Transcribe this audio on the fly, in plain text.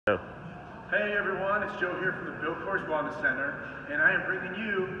Hey everyone, it's Joe here from the Bill Kors Wellness Center, and I am bringing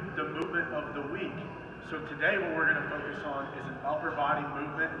you the movement of the week. So today what we're going to focus on is an upper body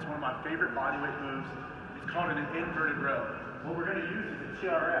movement. It's one of my favorite bodyweight moves. It's called an inverted row. What we're going to use is a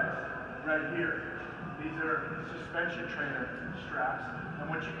TRX right here. These are suspension trainer straps,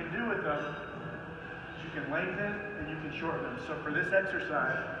 and what you can do with them is you can lengthen and you can shorten them. So for this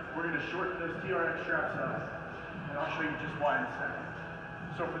exercise, we're going to shorten those TRX straps up, and I'll show you just why in a second.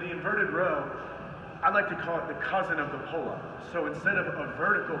 So for the inverted row, I like to call it the cousin of the pull-up. So instead of a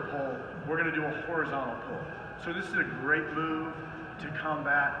vertical pull, we're going to do a horizontal pull. So this is a great move to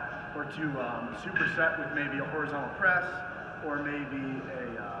combat or to superset with maybe a horizontal press or maybe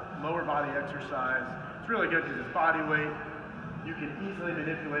a lower body exercise. It's really good because it's body weight. You can easily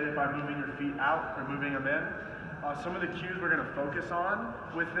manipulate it by moving your feet out or moving them in. Some of the cues we're going to focus on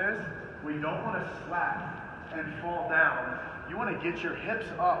with this, we don't want to slack and fall down. You want to get your hips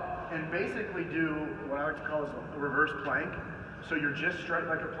up and basically do what I like to call a reverse plank. So you're just straight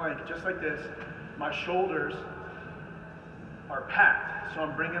like a plank, just like this. My shoulders are packed. So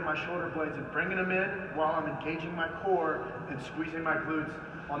I'm bringing my shoulder blades and bringing them in while I'm engaging my core and squeezing my glutes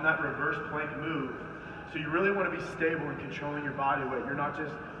on that reverse plank move. So you really want to be stable in controlling your body weight. You're not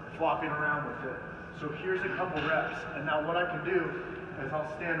just flopping around with it. So here's a couple reps. And now what I can do is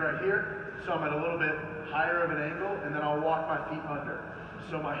I'll stand right here. So I'm at a little bit higher of an angle, and then I'll walk my feet under.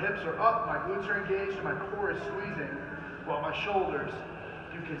 So my hips are up, my glutes are engaged, and my core is squeezing, while my shoulders,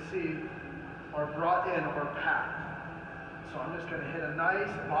 you can see, are brought in or packed. So I'm just going to hit a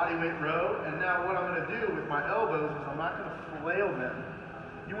nice body weight row, and now what I'm going to do with my elbows is I'm not going to flail them.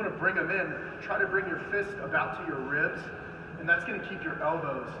 You want to bring them in, try to bring your fist about to your ribs, and that's going to keep your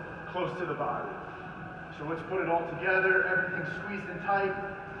elbows close to the body. So let's put it all together, everything's squeezed and tight.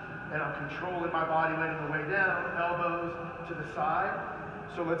 And I'm controlling my body weight on the way down, elbows to the side.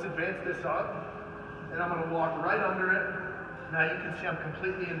 So let's advance this up, and I'm gonna walk right under it. Now you can see I'm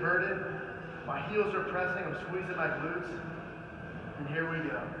completely inverted. My heels are pressing, I'm squeezing my glutes, and here we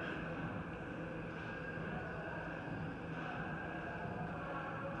go.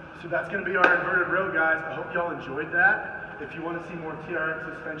 So that's gonna be our inverted row, guys. I hope y'all enjoyed that. If you wanna see more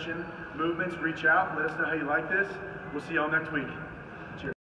TRX suspension movements, reach out, let us know how you like this. We'll see y'all next week.